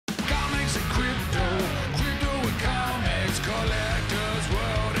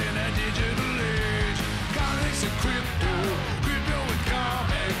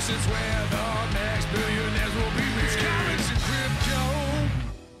is where the next billionaires will be rich. Comics and crypto.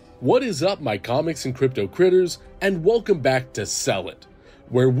 What is up, my comics and crypto critters, and welcome back to Sell It,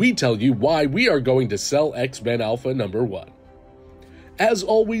 where we tell you why we are going to sell X-Men Alpha number 1. As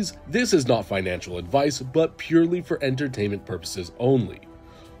always, this is not financial advice, but purely for entertainment purposes only.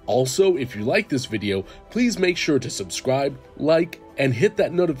 Also, if you like this video, please make sure to subscribe, like, and hit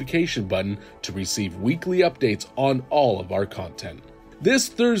that notification button to receive weekly updates on all of our content. This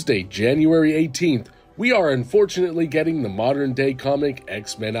Thursday, January 18th, we are unfortunately getting the modern-day comic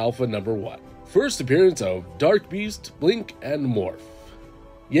X-Men Alpha number 1. First appearance of Dark Beast, Blink, and Morph.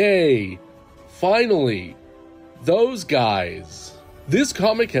 Yay! Finally! Those guys! This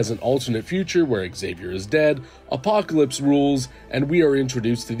comic has an alternate future where Xavier is dead, Apocalypse rules, and we are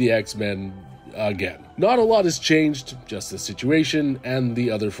introduced to the X-Men again. Not a lot has changed, just the situation and the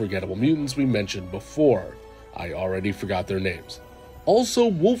other forgettable mutants we mentioned before. I already forgot their names. Also,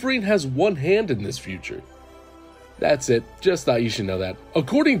 Wolverine has one hand in this future. That's it, just thought you should know that.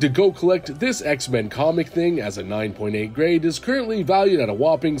 According to Go Collect, this X-Men comic thing as a 9.8 grade is currently valued at a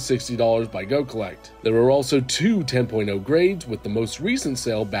whopping $60 by Go Collect. There are also two 10.0 grades, with the most recent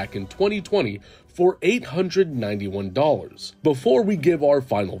sale back in 2020 for $891. Before we give our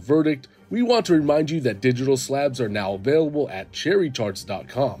final verdict, we want to remind you that digital slabs are now available at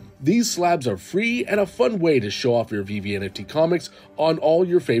cherrycharts.com. These slabs are free and a fun way to show off your VeVe NFT comics on all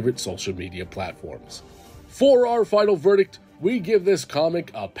your favorite social media platforms. For our final verdict, we give this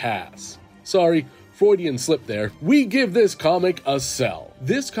comic a pass. Sorry, Freudian slip there. We give this comic a sell.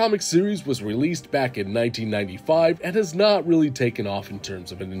 This comic series was released back in 1995 and has not really taken off in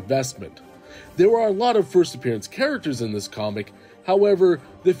terms of an investment. There are a lot of first appearance characters in this comic, however,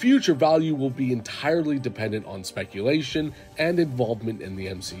 the future value will be entirely dependent on speculation and involvement in the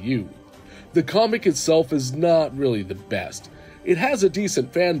MCU. The comic itself is not really the best. It has a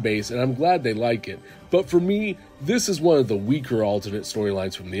decent fan base and I'm glad they like it, but for me, this is one of the weaker alternate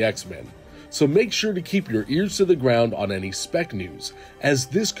storylines from the X-Men. So make sure to keep your ears to the ground on any spec news, as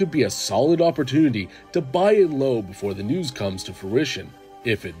this could be a solid opportunity to buy it low before the news comes to fruition,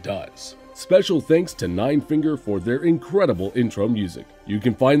 if it does. Special thanks to NineFinger for their incredible intro music. You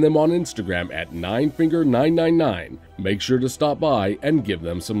can find them on Instagram at NineFinger999. Make sure to stop by and give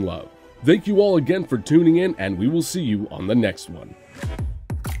them some love. Thank you all again for tuning in, and we will see you on the next one.